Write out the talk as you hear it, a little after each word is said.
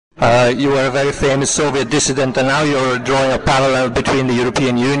You were a very famous Soviet dissident, and now you're drawing a parallel between the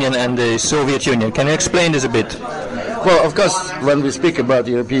European Union and the Soviet Union. Can you explain this a bit? Well, of course, when we speak about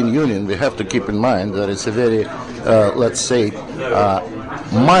the European Union, we have to keep in mind that it's a very, let's say,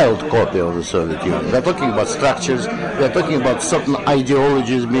 mild copy of the Soviet Union. We're talking about structures, we're talking about certain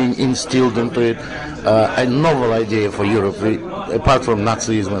ideologies being instilled into it, a novel idea for Europe. Apart from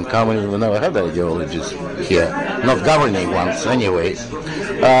Nazism and communism, we never had ideologies here, not governing ones anyway.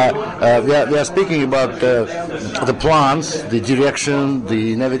 We are speaking about the plans, the direction,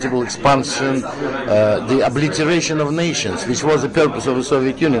 the inevitable expansion, the obliteration of nations, which was the purpose of the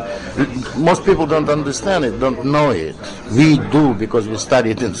Soviet Union. Most people don't understand it, don't know it. We do, because we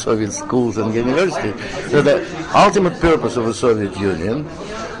studied in Soviet schools and universities. So the ultimate purpose of the Soviet Union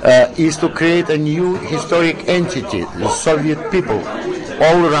is to create a new historic entity, the Soviet people,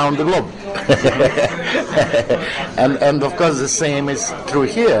 all around the globe. and of course the same is true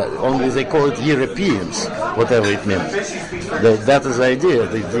here, only they call it Europeans, whatever it means. That is the idea.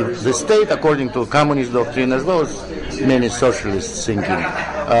 The state, according to communist doctrine as well as many socialist thinking,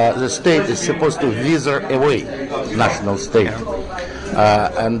 the state is supposed to wither away, national state.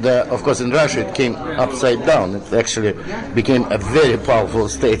 Of course in Russia it came upside down. It actually became a very powerful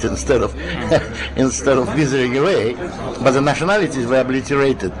state instead of withering away. But the nationalities were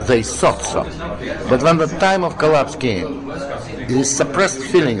obliterated. They thought so. But when the time of collapse came, the suppressed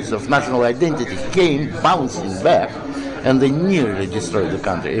feelings of national identity came bouncing back, and they nearly destroyed the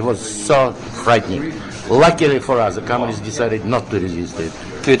country. It was so frightening. Luckily for us, the communists decided not to resist it.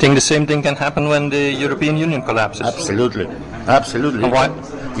 Do you think the same thing can happen when the European Union collapses? Absolutely, absolutely. And why?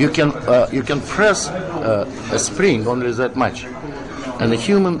 You can press a spring only that much, and the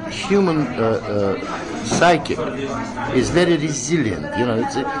human psyche is very resilient. You know,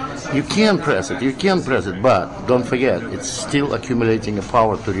 you can press it, but don't forget, it's still accumulating a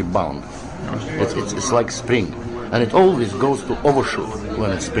power to rebound. It's like spring. And it always goes to overshoot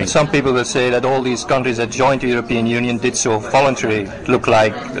when it's spring. Some people will say that all these countries that joined the European Union did so voluntarily. Look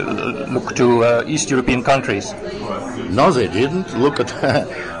to East European countries. No, they didn't. Look at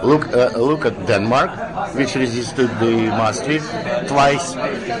Denmark, which resisted the Maastricht twice.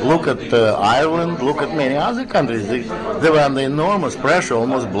 Look at Ireland. Look at many other countries. They were under enormous pressure,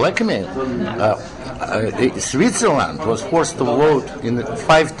 almost blackmail. Switzerland was forced to vote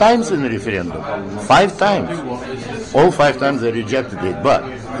 5 times in the referendum. 5 times. All 5 times they rejected it. But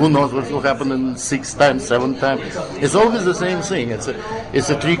who knows what will happen in 6 times, 7 times. It's always the same thing. It's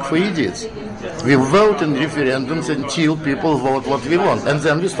a trick for idiots. We vote in referendums until people vote what we want, and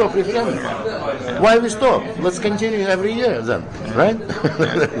then we stop referendum. Why we stop? Let's continue every year then, right?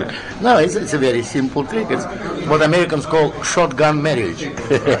 No, it's a very simple trick. It's what Americans call shotgun marriage.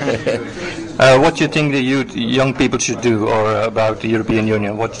 What do you think the young people should do about the European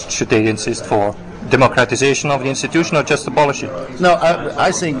Union? What should they insist for? Democratization of the institution, or just abolish it? No,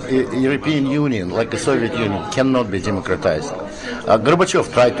 I think the European Union, like the Soviet Union, cannot be democratized.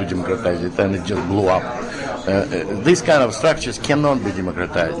 Gorbachev tried to democratize it and it just blew up. These kind of structures cannot be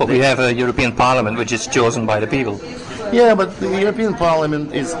democratized. But we have a European Parliament which is chosen by the people. Yeah, but the European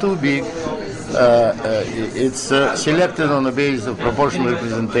Parliament is too big. It's selected on the basis of proportional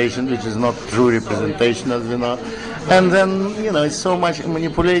representation, which is not true representation, as we know. And then, you know, it's so much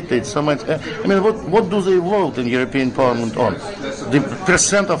manipulated, so much. I mean, what do they vote in European Parliament on? The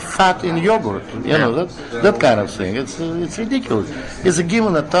percent of fat in yogurt, you know, that kind of thing. It's ridiculous. It's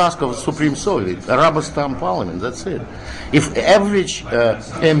given a task of Supreme Soviet, a rubber stamp parliament. That's it. If average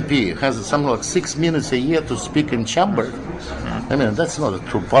MP has something like 6 minutes a year to speak in chamber, I mean, that's not a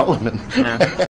true parliament.